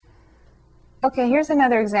Okay, here's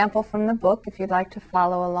another example from the book if you'd like to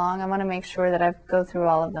follow along. I want to make sure that I go through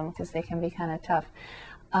all of them because they can be kind of tough.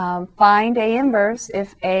 Find A inverse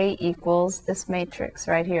if A equals this matrix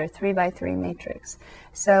right here, 3 by 3 matrix.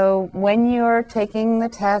 So when you're taking the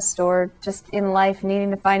test or just in life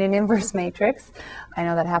needing to find an inverse matrix, I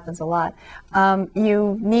know that happens a lot,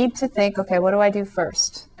 you need to think, okay, what do I do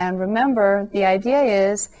first? And remember, the idea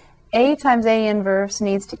is A times A inverse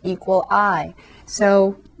needs to equal I.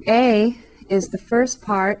 So A is the first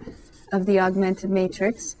part of the augmented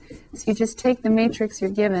matrix. So you just take the matrix you're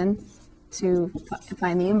given to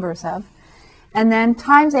find the inverse of. And then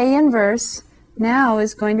times A inverse now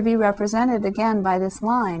is going to be represented again by this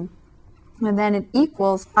line. And then it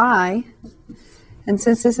equals I. And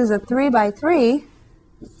since this is a 3 by 3,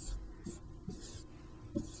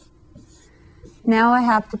 now I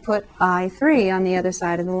have to put I3 on the other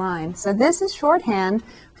side of the line. So this is shorthand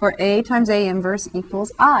for A times A inverse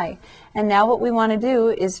equals I. And now what we want to do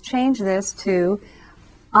is change this to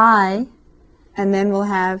I, and then we'll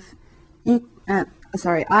have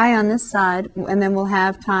I on this side, and then we'll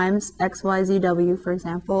have times x, y, z, w, for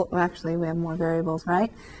example. Well, actually, we have more variables,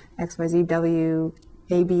 right? X, y, z, w,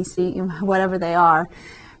 a, b, c, whatever they are.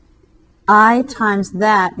 I times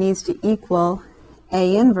that needs to equal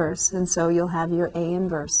A inverse, and so you'll have your A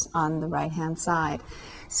inverse on the right-hand side.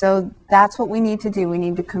 So that's what we need to do. We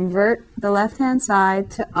need to convert the left-hand side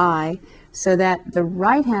to I so that the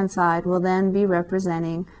right-hand side will then be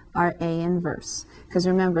representing our A inverse. Because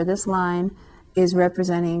remember, this line is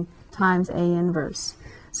representing times A inverse.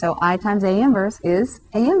 So I times A inverse is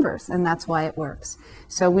A inverse, and that's why it works.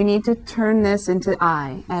 So we need to turn this into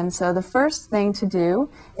I. And so the first thing to do,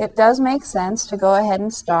 it does make sense to go ahead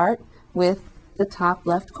and start with the top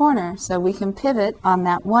left corner. So we can pivot on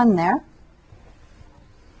that 1 there.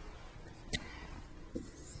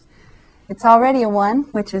 It's already a 1,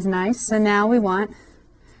 which is nice. So now we want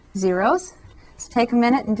zeros. So take a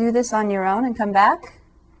minute and do this on your own and come back.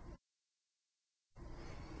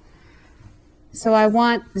 So I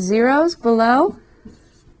want zeros below.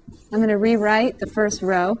 I'm going to rewrite the first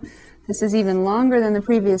row. This is even longer than the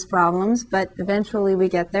previous problems, but eventually we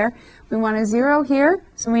get there. We want a 0 here,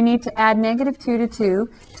 so we need to add -2 to 2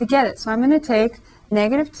 to get it. So I'm going to take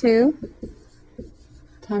 -2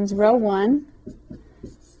 times row 1,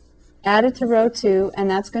 add it to row 2, and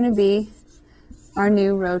that's going to be our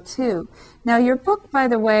new row 2. Now your book, by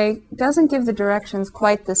the way, doesn't give the directions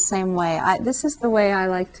quite the same way. This is the way I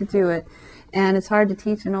like to do it. And it's hard to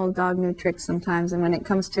teach an old dog new tricks sometimes. And when it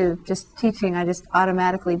comes to just teaching, I just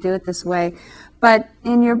automatically do it this way. But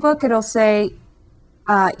in your book, it'll say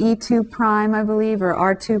E2 prime, I believe, or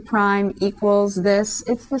R2 prime equals this.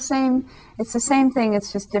 It's the same thing.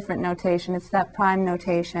 It's just different notation. It's that prime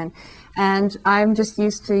notation. And I'm just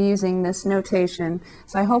used to using this notation.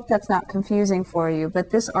 So I hope that's not confusing for you. But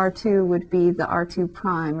this R2 would be the R2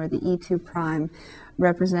 prime or the E2 prime,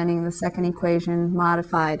 representing the second equation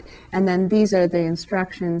modified. And then these are the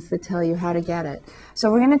instructions that tell you how to get it.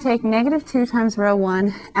 So we're going to take -2 times row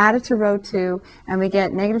 1, add it to row 2, and we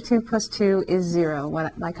get -2 plus 2 is 0,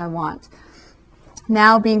 like I want.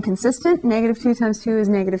 Now, being consistent, -2 times 2 is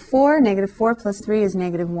 -4, -4 plus 3 is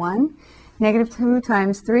 -1. -2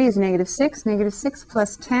 times 3 is -6, -6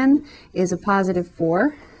 plus 10 is a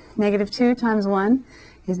 +4. -2 times 1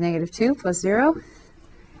 is -2 plus 0,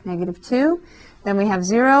 -2. Then we have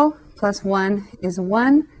 0 plus 1 is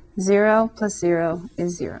 1, 0 plus 0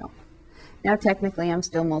 is 0. Now technically I'm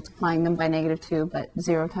still multiplying them by -2, but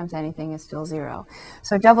 0 times anything is still 0.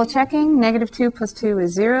 So double checking, -2 plus 2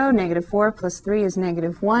 is 0, -4 plus 3 is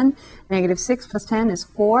 -1, -6 plus 10 is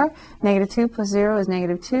 4, -2 plus 0 is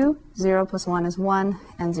 -2, 0 plus 1 is 1,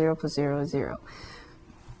 and 0 plus 0 is 0.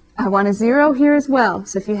 I want a 0 here as well.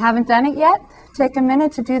 So if you haven't done it yet, take a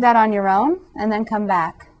minute to do that on your own, and then come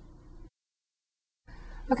back.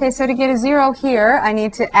 Okay, so to get a 0 here, I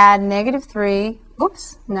need to add -3.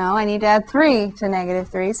 Oops, no, I need to add 3 to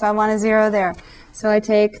 -3, so I want a 0 there. So I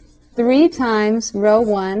take 3 times row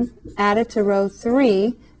 1, add it to row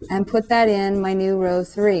 3, and put that in my new row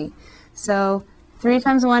 3. So 3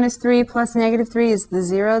 times 1 is 3, plus -3 is the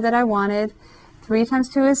 0 that I wanted. 3 times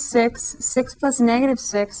 2 is 6, 6 plus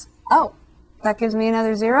 -6. Oh, that gives me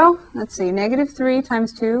another 0. Let's see, -3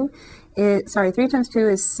 times 2 is, 3 times 2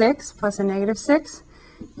 is 6, plus a -6.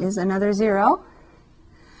 Is another 0.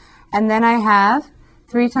 And then I have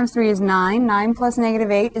 3 times 3 is 9. 9 plus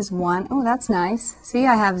 -8 is 1. Oh, that's nice. See,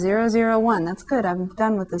 I have 0, 0, 1. That's good. I'm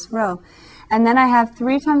done with this row. And then I have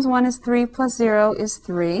 3 times 1 is 3 plus 0 is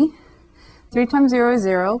 3. 3 times 0 is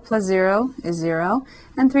 0 plus 0 is 0.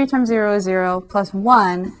 And 3 times 0 is 0 plus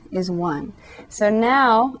 1 is 1. So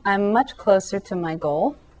now I'm much closer to my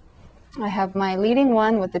goal. I have my leading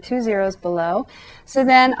one with the 2 zeros below. So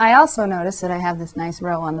then I also notice that I have this nice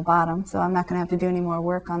row on the bottom, so I'm not going to have to do any more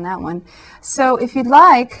work on that one. So if you'd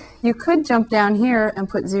like, you could jump down here and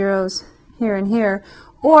put zeros here and here,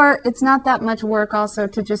 or it's not that much work also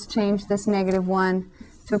to just change this -1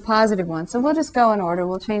 to a +1. So we'll just go in order.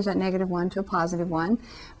 We'll change that -1 to a +1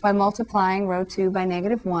 by multiplying row 2 by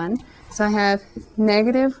 -1. So I have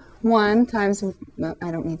 -1 times, well,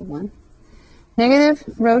 I don't need the 1. Negative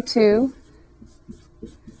row 2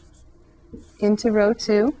 into row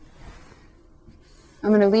 2. I'm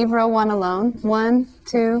going to leave row 1 alone. 1,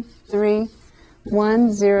 2, 3,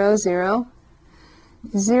 1, 0, 0.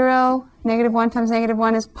 0, -1 times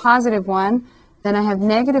 -1 is +1. Then I have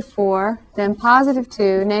 -4, then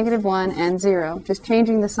 +2, -1, and 0. Just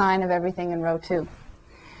changing the sign of everything in row 2.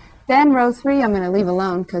 Then row 3 I'm going to leave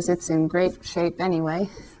alone because it's in great shape anyway.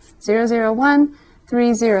 0, 0, 1,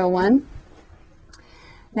 3, 0, 1.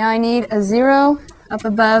 Now I need a 0 up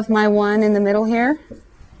above my 1 in the middle here.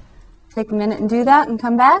 Take a minute and do that and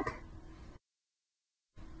come back.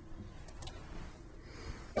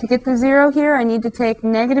 To get the 0 here, I need to take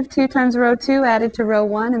 -2 times row 2 added to row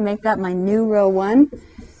 1 and make that my new row 1.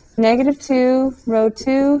 -2 row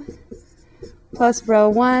 2 plus row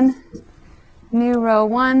 1, new row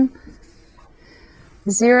 1.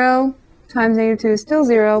 0 times -2 is still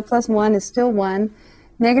 0, plus 1 is still 1.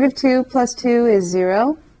 -2 plus 2 is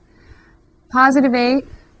 0. +8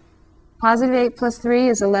 plus 3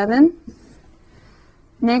 is 11.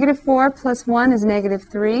 -4 plus 1 is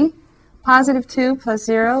 -3. +2 plus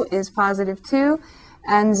 0 is +2.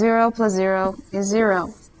 And 0 plus 0 is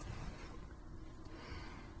 0.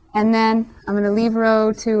 And then I'm going to leave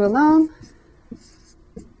row 2 alone.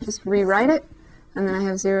 Just rewrite it. And then I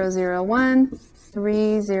have 0, 0, 1,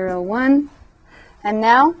 3, 0, 1. And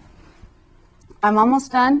now I'm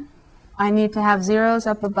almost done. I need to have zeros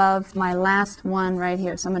up above my last one right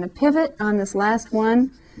here. So I'm going to pivot on this last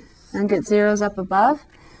one and get zeros up above.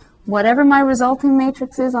 Whatever my resulting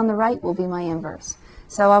matrix is on the right will be my inverse.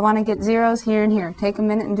 So I want to get zeros here and here. Take a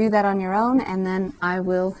minute and do that on your own, and then I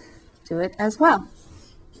will do it as well.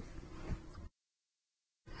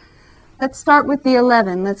 Let's start with the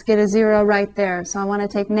 11. Let's get a 0 right there. So I want to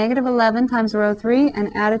take -11 times row 3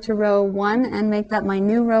 and add it to row 1 and make that my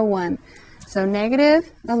new row 1. So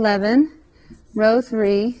 -11, row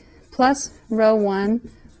 3, plus row 1,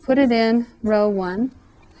 put it in row 1.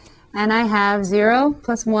 And I have 0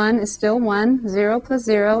 plus 1 is still 1. 0 plus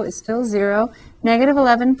 0 is still 0.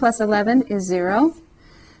 -11 plus 11 is 0.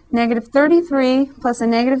 -33 plus a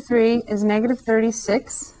 -3 is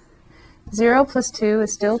 -36. 0 plus 2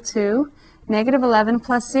 is still 2. -11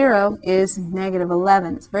 plus 0 is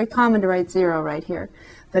 -11. It's very common to write 0 right here.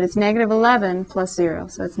 But it's -11 plus 0,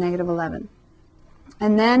 so it's -11.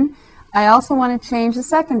 And then I also want to change the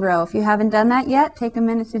second row. If you haven't done that yet, take a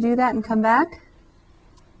minute to do that and come back.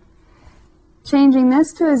 Changing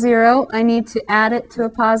this to a 0, I need to add it to a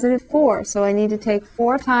 +4. So I need to take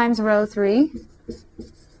 4 times row 3,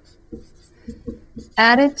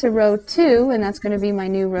 add it to row 2, and that's going to be my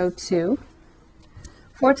new row 2.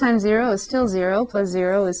 4 times 0 is still 0, plus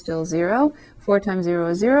 0 is still 0. 4 times 0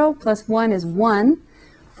 is 0, plus 1 is 1.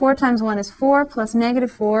 4 times 1 is 4, plus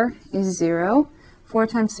 -4 is 0. 4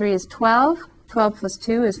 times 3 is 12. 12 plus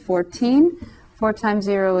 2 is 14. 4 times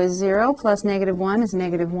 0 is 0, plus -1 is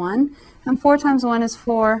 -1. And 4 times 1 is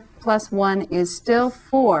 4, plus 1 is still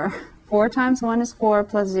 4. 4 times 1 is 4,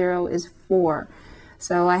 plus 0 is 4.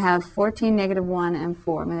 So I have 14, -1, and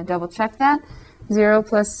 4. I'm going to double check that. 0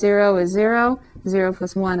 plus 0 is 0. 0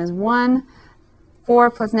 plus 1 is 1. 4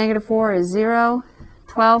 plus -4 is 0.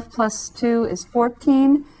 12 plus 2 is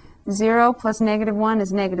 14. 0 plus -1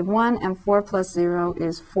 is -1. And 4 plus 0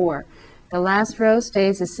 is 4. The last row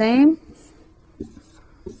stays the same.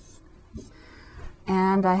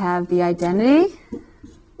 And I have the identity,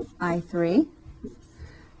 I3,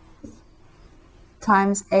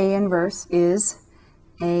 times A inverse is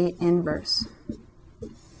A inverse.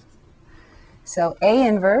 So A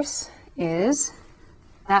inverse is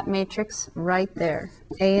that matrix right there.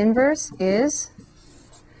 A inverse is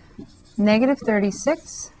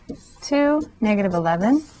 -36, 2,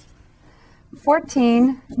 -11,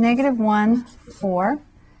 14, -1, 4,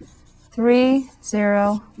 3,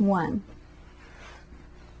 0, 1.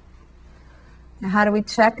 Now, how do we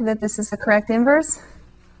check that this is the correct inverse?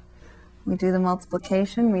 We do the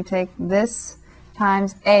multiplication. We take this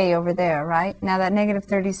times A over there, right? Now that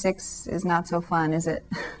 -36 is not so fun, is it?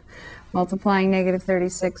 Multiplying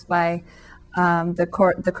 -36 by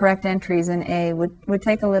the correct entries in A would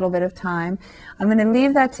take a little bit of time. I'm going to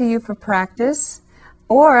leave that to you for practice.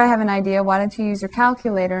 Or I have an idea, why don't you use your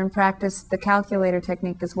calculator and practice the calculator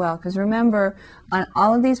technique as well? Because remember, on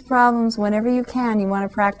all of these problems, whenever you can, you want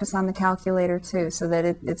to practice on the calculator too, so that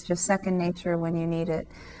it's just second nature when you need it.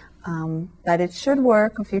 But it should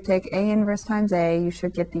work. If you take A inverse times A, you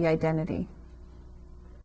should get the identity.